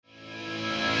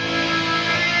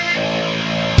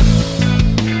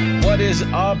is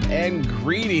up, and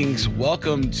greetings.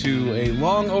 Welcome to a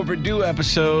long overdue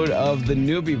episode of the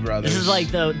Newbie Brothers. This is like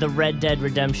the Red Dead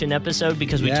Redemption episode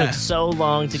because we took so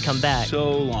long to come back.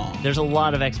 So long. There's a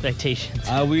lot of expectations.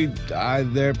 People are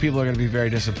going to be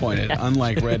very disappointed,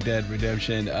 unlike Red Dead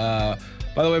Redemption. By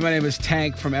the way, my name is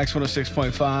Tank from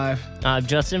X106.5. I'm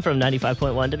Justin from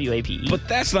 95.1 WAPE. But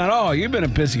that's not all. You've been a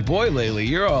busy boy lately.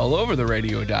 You're all over the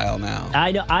radio dial now.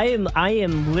 I know. I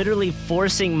am literally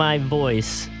forcing my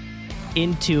voice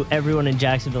into everyone in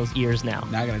Jacksonville's ears now.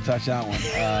 Not going to touch that one.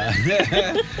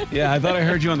 Yeah, I thought I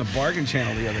heard you on the Bargain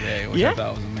Channel the other day, which I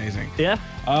thought was amazing. Yeah.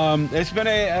 It's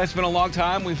been a long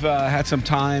time. We've had some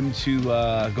time to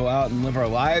go out and live our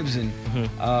lives, and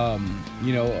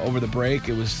over the break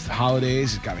it was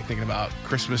holidays. It got me thinking about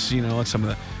Christmas, and some of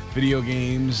the video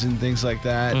games and things like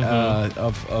that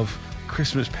of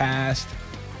Christmas past.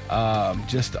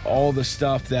 Just all the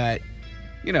stuff that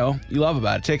you love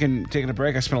about it. Taking a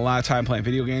break. I spent a lot of time playing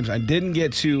video games. I didn't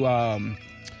get to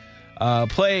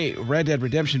play Red Dead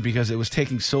Redemption because it was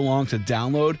taking so long to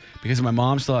download because my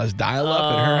mom still has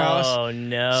dial-up at her house. Oh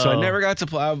no! So I never got to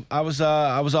play. I was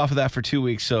off of that for 2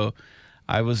 weeks, so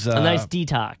I was a nice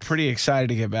detox. Pretty excited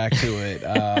to get back to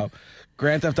it.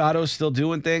 Grand Theft Auto is still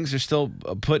doing things. They're still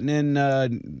putting in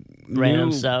random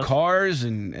new stuff, cars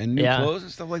and new clothes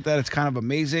and stuff like that. It's kind of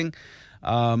amazing.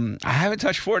 I haven't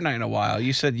touched Fortnite in a while.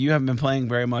 You said you haven't been playing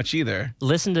very much either.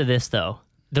 Listen to this though.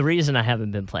 The reason I haven't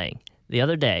been playing the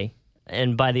other day.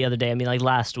 And by the other day, I mean like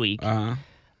last week,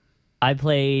 I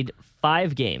played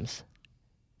 5 games,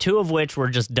 2 of which were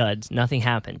just duds. Nothing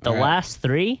happened. The last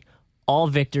 3, all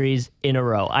victories in a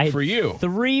row. For you?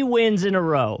 3 wins in a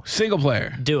row. Single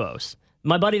player? Duos.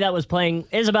 My buddy that was playing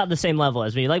is about the same level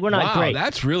as me. Like, we're not great. Wow,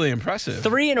 that's really impressive.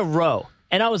 3 in a row.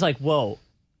 And I was like, whoa.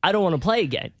 I don't want to play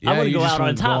again. I want to go out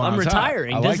on top. I'm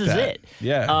retiring. This is it.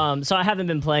 Yeah. So I haven't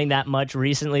been playing that much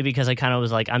recently because I kind of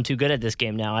was like, I'm too good at this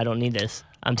game now. I don't need this.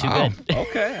 I'm too good.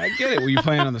 Okay, I get it. Were you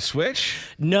playing on the Switch?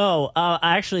 No.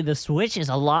 Actually, the Switch is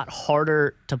a lot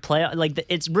harder to play. Like,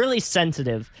 it's really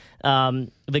sensitive.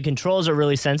 The controls are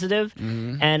really sensitive.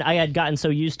 And I had gotten so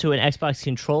used to an Xbox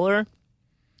controller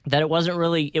that it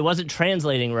wasn't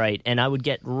translating right, and I would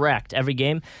get wrecked every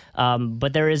game.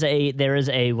 But there is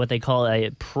a what they call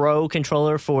a pro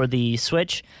controller for the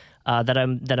Switch that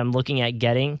I'm looking at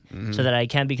getting so that I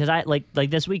can, because I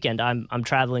like this weekend I'm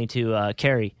traveling to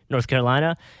Cary, North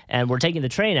Carolina, and we're taking the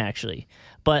train actually.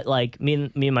 But like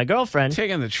me and my girlfriend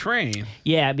taking the train,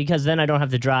 yeah, because then I don't have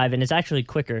to drive, and it's actually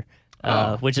quicker,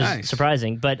 which is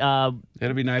surprising. But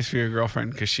it'll be nice for your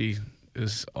girlfriend because she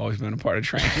has always been a part of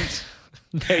trains.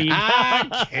 There you go. I'm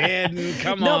kidding.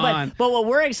 Come on. But what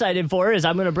we're excited for is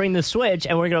I'm going to bring the Switch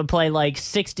and we're going to play like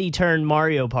 60-turn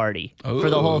Mario Party for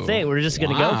the whole thing. We're just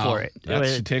going to go for it. That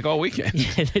should take all weekend.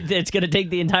 It's going to take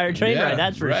the entire train ride,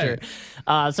 that's for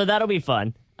sure. So that'll be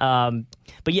fun.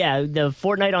 But yeah, the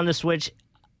Fortnite on the Switch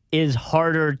is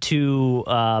harder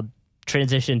to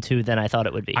transition to than I thought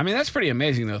it would be. I mean, that's pretty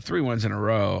amazing though. 3 wins in a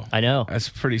row. I know. That's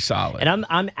pretty solid. And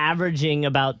I'm averaging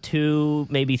about 2,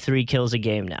 maybe 3 kills a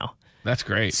game now. That's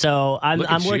great. So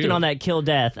I'm working on that kill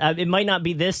death. It might not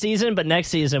be this season, but next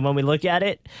season when we look at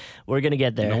it, we're gonna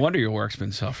get there. No wonder your work's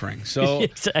been suffering. So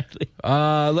exactly.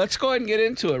 Let's go ahead and get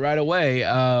into it right away.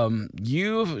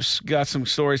 You've got some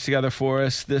stories together for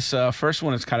us. This first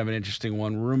one is kind of an interesting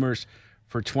one. Rumors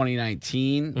for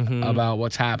 2019 about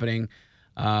what's happening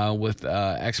with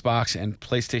Xbox and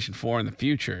PlayStation 4 in the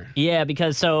future. Yeah,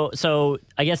 because so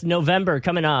I guess November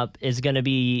coming up is going to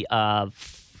be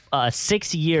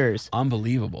 6 years.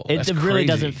 Unbelievable. It really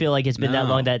doesn't feel like it's been that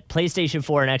long that PlayStation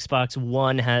 4 and Xbox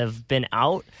One have been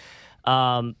out.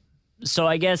 So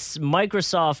I guess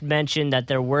Microsoft mentioned that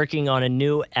they're working on a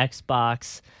new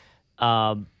Xbox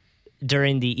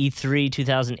during the E3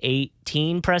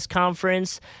 2018 press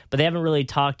conference, but they haven't really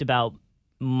talked about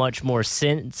much more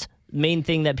since. Main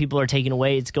thing that people are taking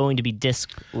away, it's going to be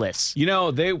discless.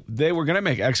 They were going to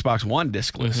make Xbox One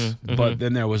discless, but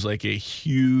then there was like a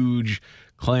huge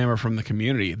clamor from the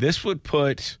community. This would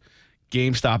put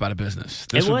GameStop out of business.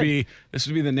 This would be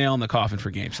the nail in the coffin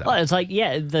for GameStop. Well, it's like,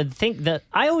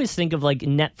 I always think of like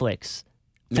Netflix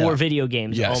for video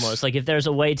games almost. Like if there's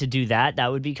a way to do that,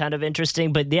 that would be kind of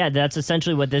interesting. But yeah, that's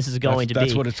essentially what this is going to be.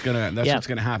 That's what's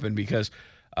gonna happen because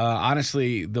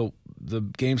honestly, the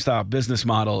GameStop business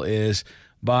model is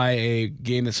buy a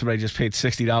game that somebody just paid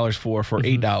 $60 for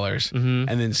 $8 and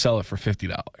then sell it for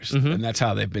 $50. And that's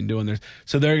how they've been doing this.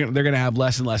 So they're going to have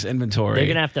less and less inventory. They're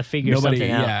going to have to figure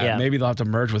something out. Yeah. Maybe they'll have to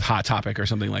merge with Hot Topic or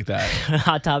something like that.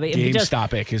 Hot Topic.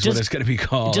 GameStopic is what it's going to be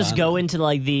called. Just go into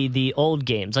like the old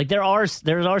games. Like there are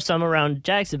some around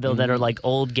Jacksonville that are like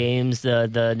old games,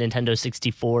 the Nintendo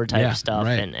 64 type stuff,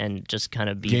 and just kind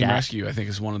of be Game Rescue, I think,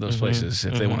 is one of those places.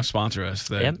 If they want to sponsor us,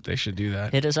 they should do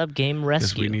that. Hit us up, Game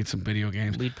Rescue. We need some video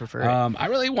games. We'd prefer it. I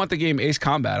really want the game Ace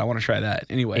Combat. I want to try that.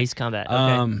 Anyway. Ace Combat,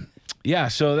 okay. Yeah,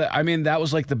 so that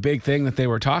was like the big thing that they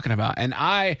were talking about. And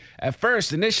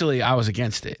initially, I was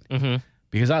against it.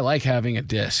 Because I like having a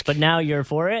disc. But now you're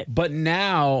for it? But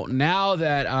now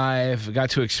that I've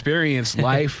got to experience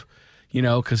life,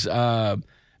 because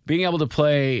being able to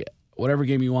play whatever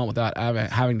game you want without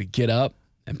having to get up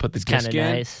and put the disc in,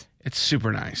 nice. It's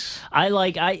super nice. I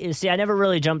never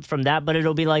really jumped from that, but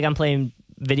it'll be like I'm playing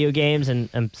video games and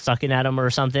I'm sucking at them or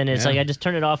something. It's like I just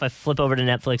turn it off, I flip over to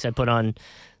Netflix, I put on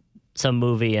some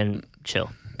movie and chill.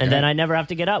 And then I never have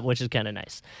to get up, which is kind of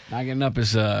nice. Not getting up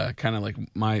is kind of like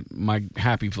my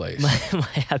happy place. my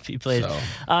happy place.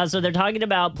 So they're talking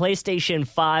about PlayStation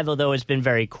 5, although it's been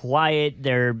very quiet.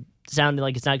 They're sounding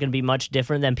like it's not going to be much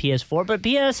different than PS4, but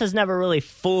PS has never really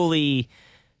fully,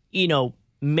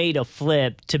 made a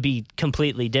flip to be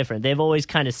completely different. They've always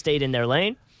kind of stayed in their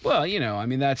lane. Well,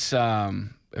 that's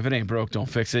if it ain't broke, don't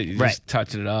fix it. You just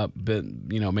touching it up, but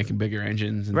making bigger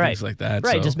engines and things like that.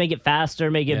 Right, so, just make it faster,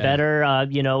 make it better.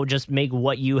 Just make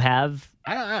what you have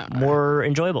more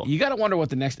enjoyable. You got to wonder what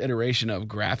the next iteration of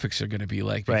graphics are going to be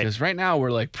like, because right now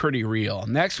we're like pretty real.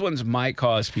 Next ones might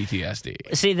cause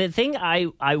PTSD. See, the thing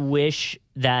I wish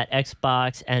that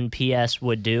Xbox and PS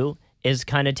would do is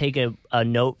kind of take a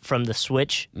note from the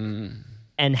Switch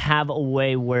and have a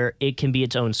way where it can be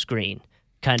its own screen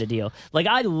kind of deal. Like,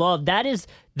 I love that is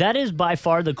by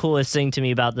far the coolest thing to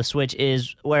me about the Switch,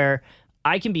 is where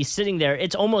I can be sitting there.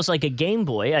 It's almost like a Game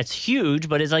Boy. It's huge,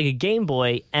 but it's like a Game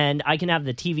Boy, and I can have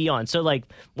the TV on. So, like,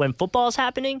 when football's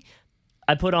happening,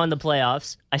 I put on the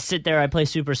playoffs. I sit there, I play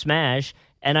Super Smash,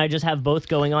 and I just have both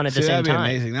going on at the same time. That'd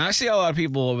be amazing. Now, I see a lot of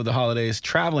people over the holidays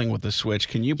traveling with the Switch.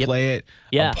 Can you play it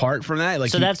apart from that?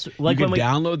 Like, so that's like you can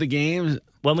download the games.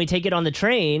 When we take it on the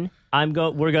train,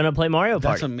 we're gonna play Mario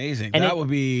Party. That's amazing. And that would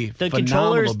be the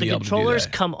phenomenal. The controllers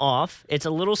come off. It's a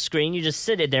little screen. You just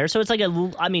sit it there. So it's like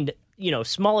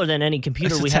smaller than any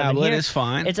computer we have in here. It's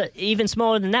fine. It's even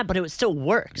smaller than that, but it still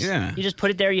works. Yeah. You just put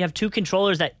it there. You have two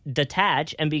controllers that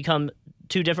detach and become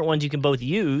two different ones you can both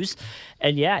use.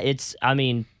 And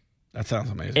that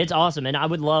sounds amazing. It's awesome. And I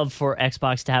would love for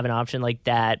Xbox to have an option like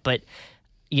that, but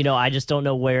I just don't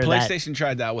know where PlayStation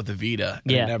tried that with the Vita,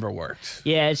 and it never worked.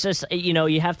 Yeah, it's just,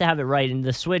 you have to have it right, and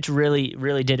the Switch really,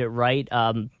 really did it right.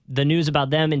 The news about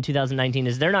them in 2019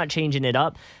 is they're not changing it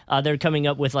up. They're coming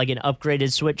up with like an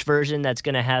upgraded Switch version that's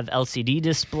going to have LCD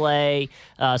display,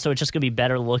 so it's just going to be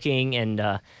better looking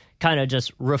and kind of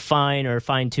just refine or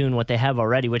fine-tune what they have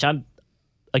already, which I'm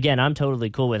totally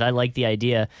cool with. I like the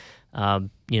idea,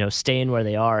 staying where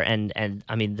they are, and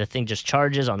the thing just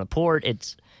charges on a port.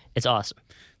 It's awesome.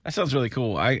 That sounds really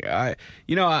cool. They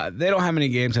don't have many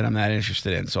games that I'm that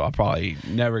interested in, so I'll probably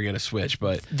never get a Switch.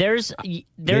 But there's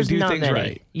not many.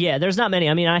 Right. Yeah, there's not many.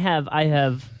 I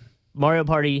have Mario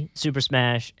Party, Super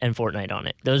Smash, and Fortnite on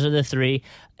it. Those are the three.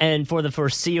 And for the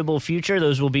foreseeable future,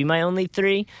 those will be my only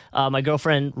three. My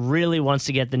girlfriend really wants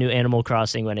to get the new Animal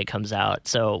Crossing when it comes out,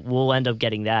 so we'll end up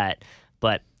getting that.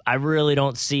 But I really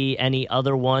don't see any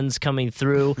other ones coming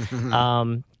through.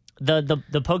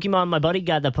 The Pokemon, my buddy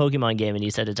got the Pokemon game, and he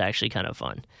said it's actually kind of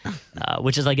fun,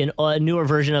 which is like a newer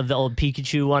version of the old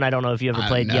Pikachu one. I don't know if you ever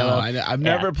played Yellow. I've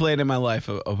never played in my life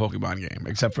a Pokemon game,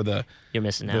 except for You're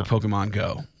missing out. The Pokemon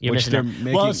Go. You're missing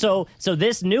out. Well, so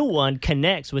this new one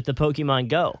connects with the Pokemon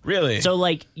Go. Really? So,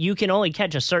 like, you can only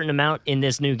catch a certain amount in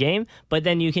this new game, but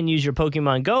then you can use your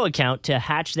Pokemon Go account to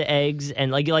hatch the eggs,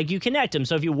 and like you connect them.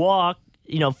 So if you walk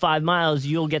 5 miles,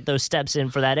 you'll get those steps in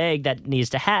for that egg that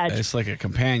needs to hatch. It's like a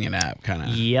companion app, kind of.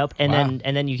 Yep, and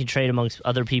then you can trade amongst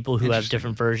other people who have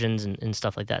different versions and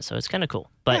stuff like that. So it's kind of cool.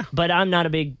 But I'm not a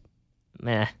big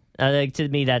meh. To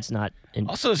me, that's not.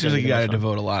 Also, it seems like you got to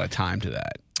devote a lot of time to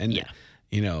that. And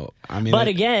But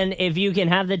again, if you can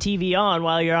have the TV on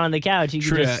while you're on the couch, you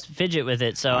can just fidget with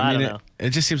it. So I don't know.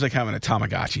 It just seems like having a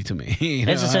Tamagotchi to me.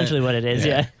 It's essentially what it is.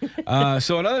 Yeah.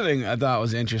 So another thing I thought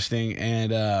was interesting,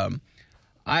 and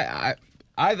I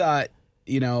thought,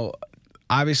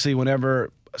 obviously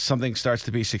whenever something starts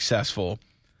to be successful,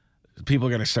 people are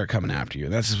going to start coming after you.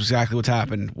 That's exactly what's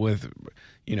happened with,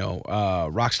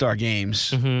 Rockstar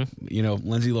Games. Mm-hmm.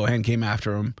 Lindsay Lohan came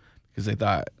after him because they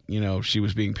thought, she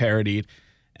was being parodied.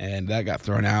 and that got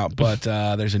thrown out. But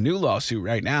there's a new lawsuit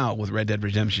right now with Red Dead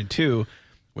Redemption 2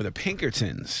 where the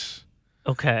Pinkertons.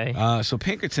 Okay. So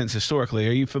Pinkertons historically,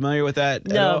 are you familiar with that?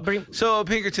 No. So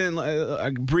Pinkerton,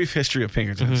 a brief history of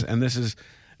Pinkertons, and it's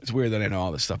weird that I know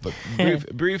all this stuff, but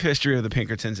brief history of the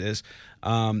Pinkertons is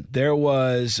there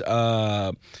was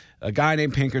a guy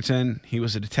named Pinkerton. He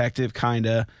was a detective,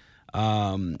 kinda.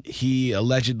 He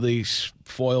allegedly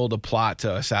foiled a plot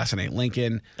to assassinate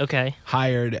Lincoln. Okay.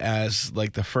 Hired as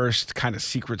like the first kind of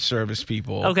Secret Service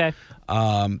people. Okay.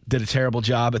 Did a terrible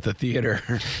job at the theater.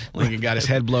 Lincoln got his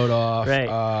head blowed off.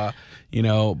 Right.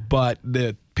 But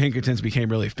the Pinkertons became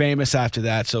really famous after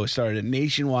that, so it started a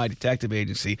nationwide detective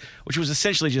agency, which was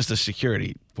essentially just a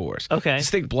security force. Okay.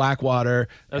 Just think Blackwater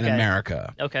in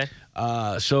America. Okay.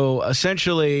 So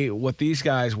essentially what these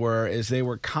guys were is they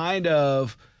weren't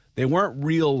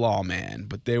real lawmen,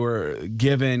 but they were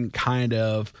given kind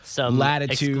of some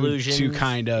latitude exclusions. to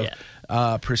kind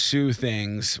of pursue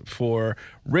things for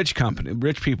rich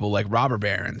people like robber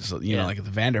barons, like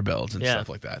the Vanderbilts and stuff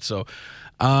like that. So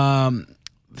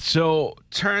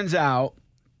turns out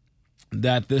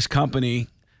that this company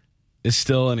is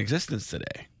still in existence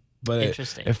today. But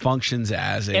it functions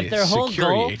as a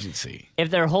security agency.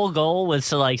 If their whole goal was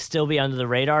to like still be under the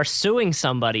radar, suing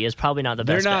somebody is probably not the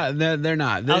best. They're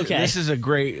not. Okay. This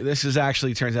is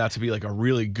actually turns out to be like a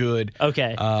really good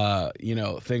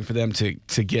thing for them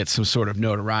to get some sort of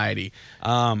notoriety.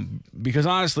 Because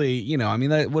honestly,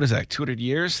 what is that? 200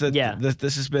 years that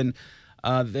this has been.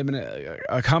 They've been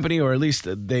a company, or at least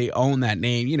they own that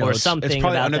name. Or it's something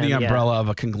probably about under the them, umbrella of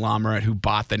a conglomerate who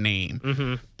bought the name.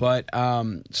 Mm-hmm. But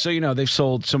they've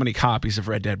sold so many copies of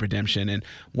Red Dead Redemption, and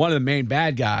one of the main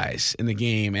bad guys in the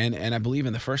game, and I believe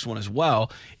in the first one as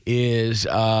well, is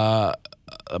a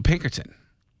Pinkerton.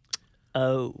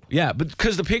 Oh, yeah, but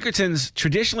because the Pinkertons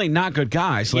traditionally not good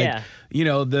guys. Like,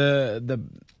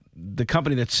 the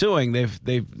company that's suing,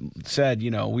 they've said,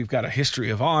 we've got a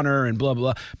history of honor and blah,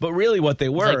 blah, blah. But really what they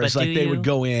were is they would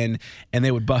go in and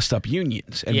they would bust up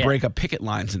unions and break up picket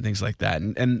lines and things like that.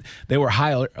 And they were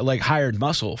hired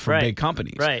muscle from big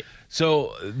companies. Right.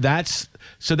 So that's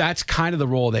kind of the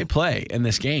role they play in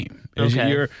this game.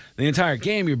 Okay. The entire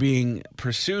game, you're being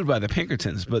pursued by the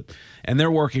Pinkertons, and they're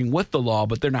working with the law,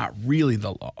 but they're not really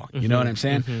the law. You know what I'm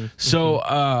saying? Mm-hmm. So,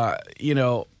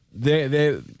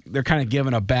 they're kind of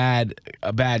given a bad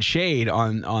shade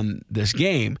on this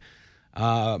game,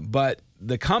 but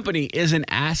the company isn't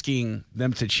asking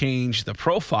them to change the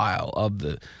profile of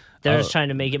the. They're just trying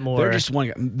to make it more. They just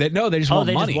want money. They just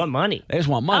want money. They just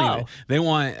want money. Oh. They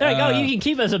want. They're like, you can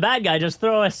keep us a bad guy. Just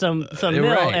throw us some mil,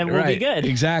 and we'll be good.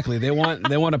 Exactly. They want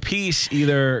a piece,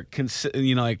 either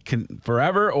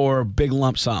forever or big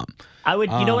lump sum. I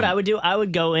would, you know what I would do? I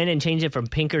would go in and change it from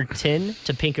Pinkerton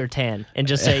to Pinkerton and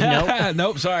just say, nope.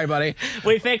 Nope, sorry, buddy.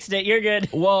 We fixed it. You're good.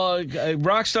 Well,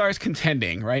 Rockstar is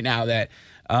contending right now that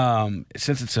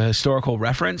since it's a historical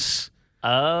reference,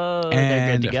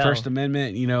 they're good to go. First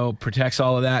Amendment, protects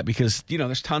all of that because,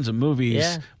 there's tons of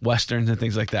movies, westerns and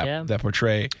things like that that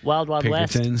portray Wild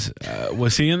Pinkertons. West.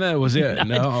 Was he in that? Was it?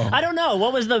 No. I don't know.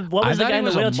 What was the guy in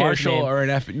the wheelchair? Or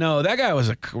an No, that guy was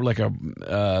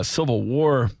a Civil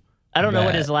War. I don't know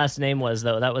what his last name was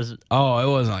though. That was. Oh,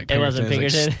 it wasn't like Pinkerton. It wasn't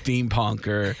Pinkerton.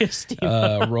 Like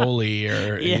Steampunk or Rolly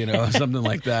or something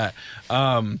like that.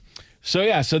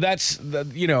 So that's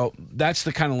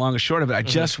the kind of long and short of it. I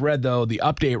just read though the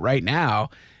update right now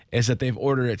is that they've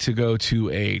ordered it to go to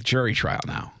a jury trial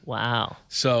now. Wow.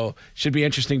 So should be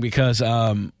interesting because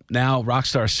now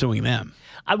Rockstar is suing them.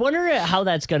 I wonder how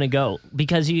that's going to go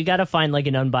because you got to find like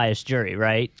an unbiased jury,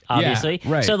 right? Obviously.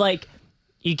 Yeah, right. So like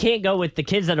you can't go with the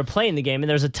kids that are playing the game, and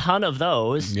there's a ton of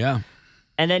those. Yeah.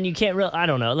 And then you can't really, I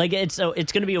don't know. Like it's going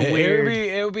to be a weird.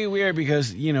 It would be weird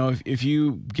because if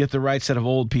you get the right set of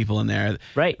old people in there,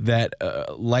 right, that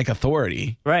like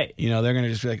authority, right, they're going to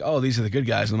just be like, oh, these are the good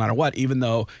guys, no matter what. Even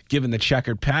though, given the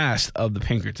checkered past of the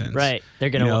Pinkertons, right, they're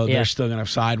going to, they're still going to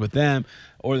side with them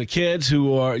or the kids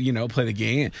who are play the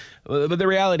game. But the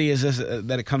reality is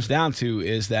that it comes down to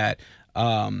is that.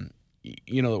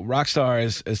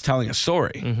 Rockstar is telling a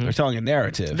story. Mm-hmm. They're telling a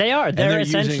narrative. They are. They're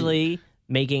essentially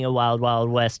making a Wild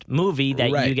Wild West movie that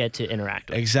you get to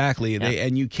interact with. Exactly. Yeah.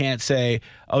 And you can't say,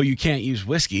 oh, you can't use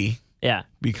whiskey. Yeah.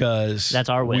 Because that's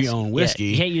our whiskey. We own whiskey.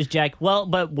 Yeah, you can't use Jack. Well,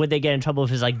 but would they get in trouble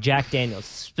if it's like Jack Daniels,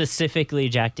 specifically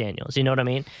Jack Daniels? You know what I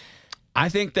mean? I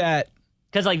think that.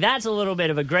 Because that's a little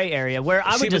bit of a gray area where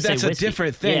I would just say whiskey. That's a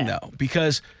different thing, though,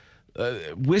 because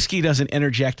whiskey doesn't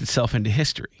interject itself into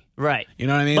history. Right. You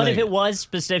know what I mean? But Like, if it was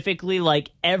specifically like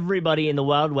everybody in the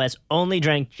Wild West only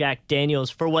drank Jack Daniels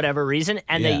for whatever reason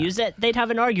and they Yeah. used it, they'd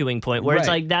have an arguing point where it's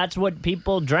Right. like that's what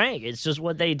people drank. It's just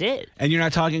what they did. and you're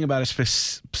not talking about a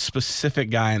specific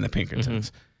guy in the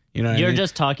Pinkertons. You know what I You're mean?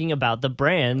 just talking about the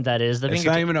brand that is the It's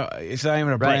Pinkerton. not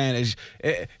even a brand.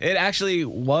 It actually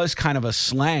was kind of a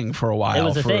slang for a while. It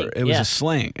was a thing, It was yeah. a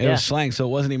slang. It Yeah. was slang, so it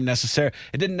wasn't even necessary.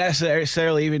 It didn't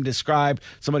necessarily even describe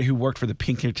somebody who worked for the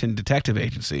Pinkerton Detective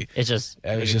Agency. It's just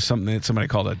It was just something that somebody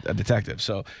called a detective.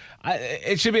 So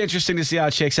it should be interesting to see how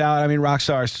it shakes out. I mean,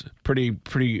 Rockstar's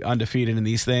pretty undefeated in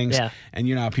these things. Yeah. And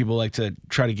you know how people like to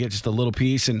try to get just a little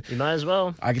piece. And you might as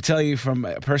well. I can tell you from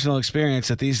personal experience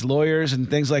that these lawyers and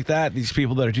things like that, these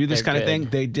people that do this They're kind of good. thing,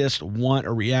 they just want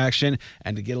a reaction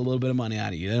and to get a little bit of money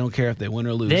out of you. They don't care if they win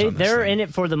or lose. on this They're thing. in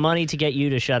it for the money to get you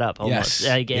to shut up. Almost Yes.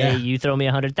 like, Yeah. hey, you throw me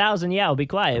 100,000, yeah, I'll be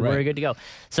quiet. We're Right. good to go.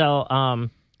 So,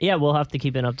 yeah, we'll have to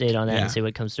keep an update on that Yeah. and see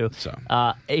what comes through. So.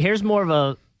 Here's more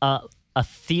of a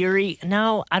theory.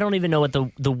 Now, I don't even know what the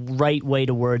right way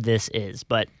to word this is,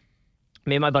 but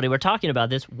me and my buddy were talking about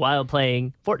this while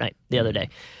playing Fortnite the other day.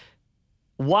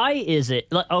 Why is it?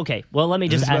 Okay, well, let me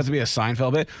Is this just about ask. to be a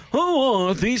Seinfeld bit?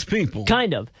 Oh, these people.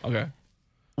 Kind of. Okay.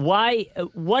 Why?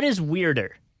 What is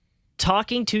weirder,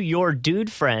 talking to your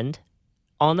dude friend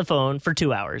on the phone for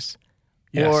 2 hours,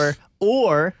 Yes.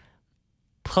 or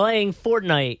playing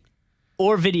Fortnite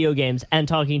or video games and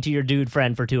talking to your dude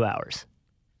friend for 2 hours?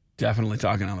 Definitely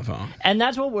talking on the phone. And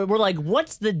that's what we're like.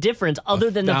 What's the difference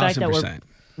other than the fact that we're 1,000%.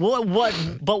 what?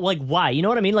 But like, why? You know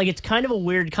what I mean? Like, it's kind of a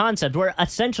weird concept where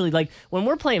essentially, like, when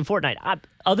we're playing Fortnite,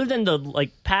 other than the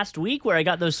like past week where I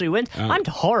got those 3 wins, I'm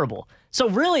horrible. So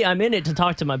really, I'm in it to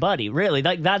talk to my buddy. Really,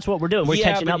 like that's what we're doing. We're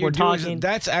catching but up. you're We're doing-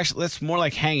 talking. That's more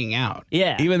like hanging out.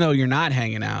 Yeah. Even though you're not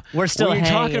hanging out, We're still when you're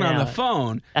hanging talking on the out.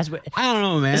 phone. That's what. I don't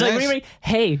know, man. It's like, That's- wait,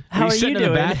 hey, were how are you sitting in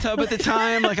doing? the bathtub at the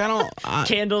time? Like I don't.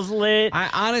 Candles lit. I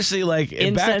honestly like back in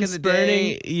Incense the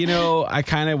day, burning. you know, I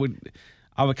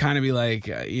would kind of be like,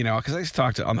 you know, because I used to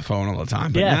talk on the phone all the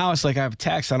time. But Yeah. now it's like I have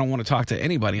text. I don't want to talk to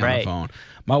anybody on the Right. phone.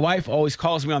 My wife always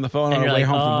calls me on the phone on And her you're way like,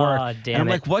 home from "Oh, work. damn and I'm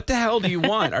it." like, what the hell do you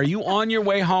want? Are you on your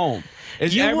way home?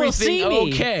 Is You will everything see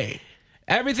me. okay?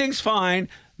 Everything's fine.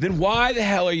 Then why the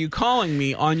hell are you calling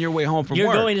me on your way home from You're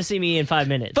work? going to see me in 5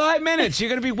 minutes. 5 minutes. You're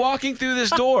going to be walking through this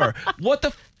door. What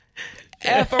the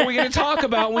F are we going to talk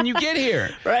about when you get here?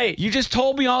 Right. You just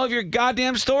told me all of your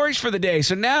goddamn stories for the day.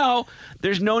 So now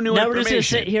there's no new Now we're information.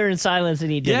 just gonna sit here in silence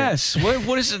and eat dinner. Yes.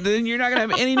 What is it? Then you're not going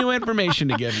to have any new information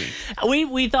to give me.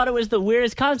 We thought it was the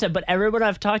weirdest concept, but everyone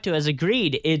I've talked to has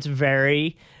agreed it's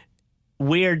very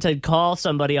weird to call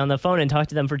somebody on the phone and talk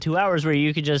to them for 2 hours where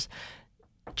you could just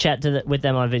chat with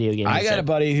them on video games. I got a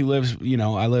buddy who lives, you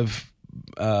know,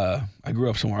 I grew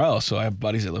up somewhere else, so I have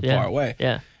buddies that live far away.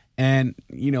 Yeah. And,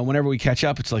 you know, whenever we catch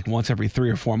up, it's like once every 3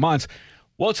 or 4 months.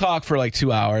 We'll talk for like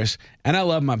 2 hours, and I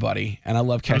love my buddy, and I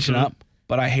love catching up,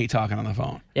 but I hate talking on the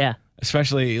phone. Yeah.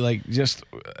 Especially like just,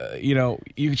 you know,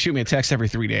 you can shoot me a text every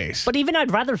 3 days. But even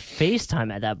I'd rather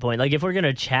FaceTime at that point. Like if we're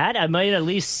gonna chat, I might at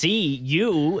least see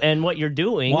you and what you're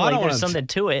doing. Well, I like don't there's wanna something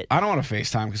to it. I don't want to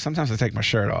FaceTime because sometimes I take my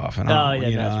shirt off, and Oh, I don't, yeah,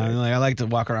 you know, that's right. and, like, I like to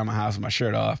walk around my house with my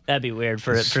shirt off. That'd be weird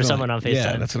for It's someone on FaceTime.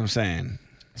 Yeah, that's what I'm saying.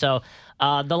 So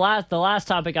the last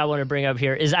topic I want to bring up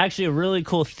here is actually a really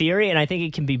cool theory, and I think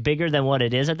it can be bigger than what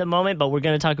it is at the moment. But we're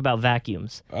going to talk about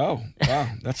vacuums. Oh, wow,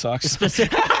 that sucks.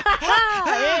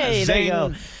 Hey, there you go.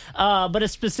 Zing. But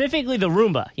it's specifically the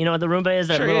Roomba. You know what the Roomba is?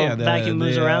 That Sure, little yeah, vacuum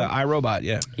moves around. iRobot,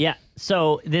 yeah. Yeah.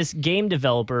 So this game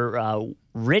developer,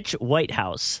 Rich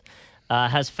Whitehouse,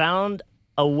 has found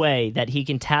a way that he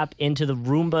can tap into the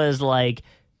Roomba's like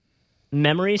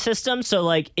memory system. So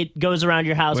like it goes around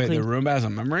your house. Wait, the cleans- Roomba has a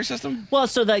memory system? well,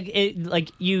 so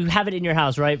like you have it in your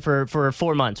house, right, for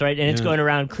 4 months, right, and it's going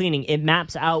around cleaning. It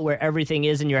maps out where everything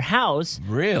is in your house.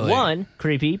 Really? One,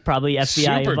 creepy, probably FBI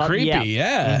Super involved. creepy,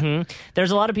 yeah. Mhm.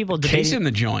 There's a lot of people Case debating. in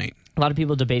the joint. A lot of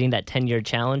people debating that 10-year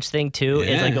challenge thing too.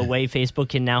 Is like Yeah. a way Facebook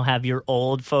can now have your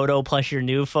old photo plus your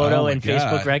new photo, Oh my and God.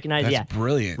 Facebook recognize. That's Yeah,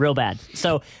 brilliant. real bad.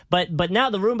 So, but now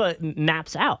the Roomba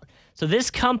maps out. So this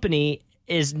company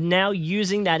is now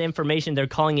using that information. They're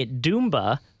calling it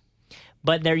Doomba,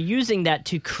 but they're using that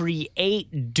to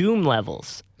create Doom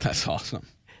levels. That's awesome.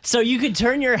 So you could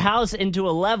turn your house into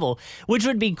a level, which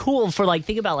would be cool for like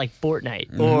think about like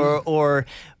Fortnite or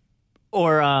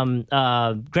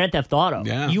Grand Theft Auto.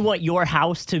 Yeah. You want your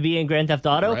house to be in Grand Theft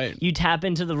Auto? Right. You tap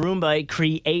into the Roomba, it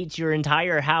creates your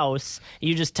entire house.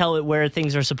 You just tell it where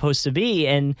things are supposed to be,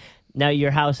 and Now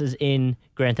your house is in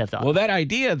Grand Theft Auto. Well,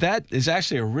 that is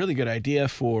actually a really good idea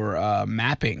for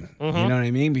mapping. You know what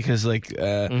I mean? Because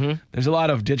there's a lot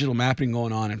of digital mapping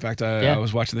going on. In fact, I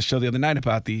was watching the show the other night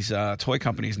about these toy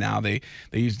companies. Now they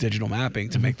use digital mapping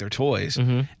to make their toys,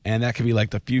 and that could be like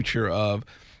the future of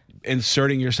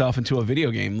inserting yourself into a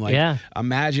video game. Like,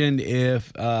 imagine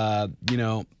if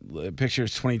picture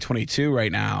it's 2022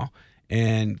 right now.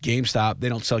 And GameStop, they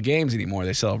don't sell games anymore.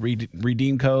 They sell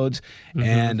redeem codes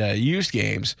and used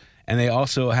games. And they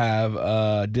also have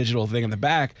a digital thing in the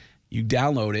back. You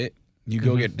download it. You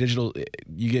go get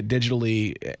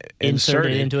digitally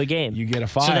inserted into a game. You get a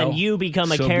file. So then you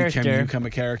become a character. You become a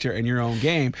character in your own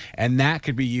game. And that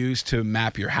could be used to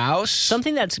map your house.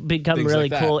 Something that's become really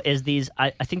cool is these,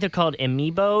 I think they're called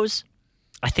amiibos.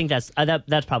 I think that's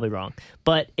probably wrong.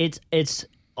 But it's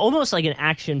almost like an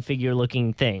action figure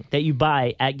looking thing that you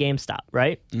buy at GameStop,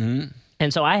 right? Mm-hmm.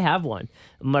 And so I have one.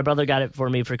 My brother got it for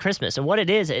me for Christmas. And what it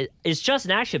is, it's just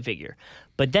an action figure.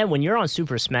 But then when you're on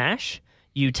Super Smash,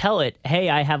 you tell it, hey,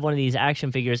 I have one of these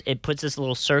action figures. It puts this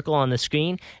little circle on the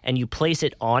screen and you place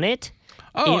it on it.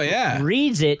 Oh, it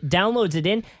reads it, downloads it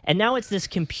in, and now it's this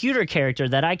computer character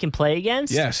that I can play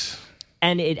against. Yes.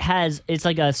 And it's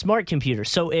like a smart computer.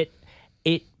 So it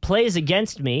plays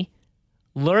against me,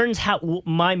 learns how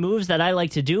my moves that I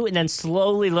like to do, and then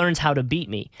slowly learns how to beat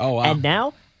me. Oh, wow. And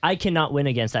now I cannot win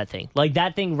against that thing. Like,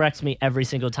 that thing wrecks me every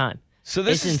single time. So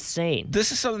it's insane.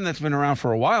 This is something that's been around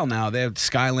for a while now. They have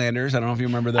Skylanders. I don't know if you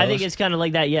remember those. I think it's kind of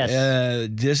like that, yes.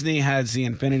 Disney has the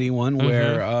Infinity one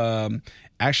where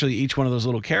actually each one of those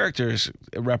little characters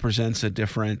represents a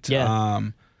different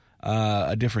game.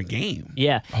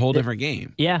 Yeah. A whole different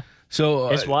game. Yeah. So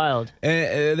it's wild.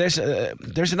 There's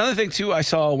another thing too I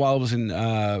saw while I was in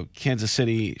Kansas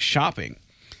City shopping.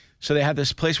 So they have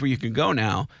this place where you can go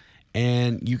now,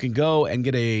 and you can go and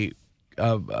get a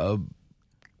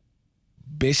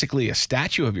basically a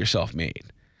statue of yourself made.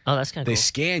 Oh, that's kind of cool. They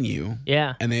scan you.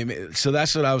 Yeah. And so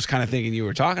that's what I was kind of thinking you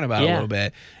were talking about a little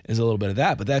bit, is a little bit of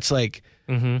that. But that's like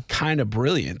kind of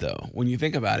brilliant though when you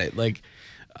think about it. Like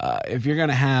if you're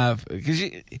gonna have, because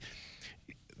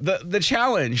the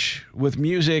challenge with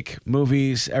music,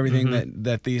 movies, everything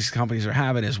that these companies are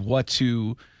having is what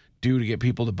to do to get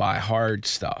people to buy hard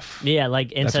stuff. Yeah,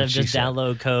 like instead of just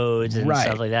download codes and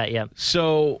stuff like that. Yeah.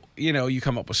 So, you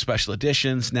come up with special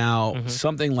editions now,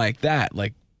 something like that,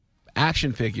 like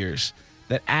action figures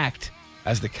that act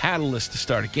as the catalyst to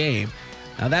start a game.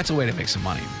 Now that's a way to make some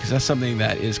money, because that's something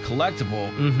that is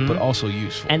collectible but also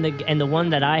useful. And the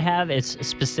one that I have is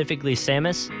specifically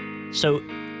Samus. So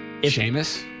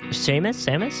Samus?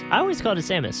 Samus? I always called it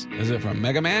Samus. Is it from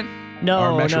Mega Man?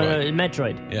 No,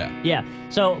 Metroid. Yeah. Yeah.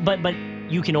 So, but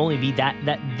you can only be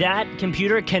that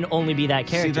computer can only be that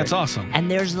character. See, that's awesome. And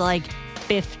there's like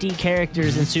 50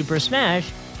 characters in Super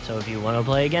Smash. So if you want to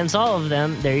play against all of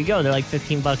them, there you go. They're like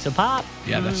 $15 a pop.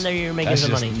 Yeah, there you're making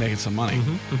some money. Making some money.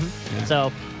 Yeah.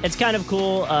 So it's kind of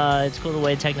cool. It's cool the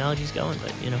way technology's going,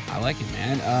 but I like it,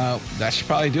 man. That should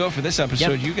probably do it for this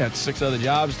episode. Yep. You got 6 other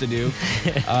jobs to do.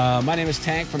 My name is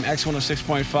Tank from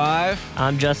X106.5.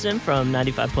 I'm Justin from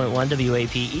 95.1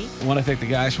 WAPE. I want to thank the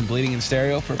guys from Bleeding in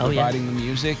Stereo for providing the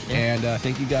music, and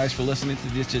thank you guys for listening to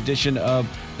this edition of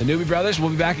the Newbie Brothers.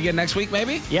 We'll be back again next week,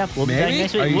 maybe? Yeah, we'll be back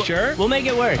next week. Are you sure? We'll make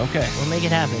it work. Okay. We'll make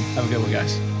it happen. Have a good one,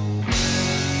 guys.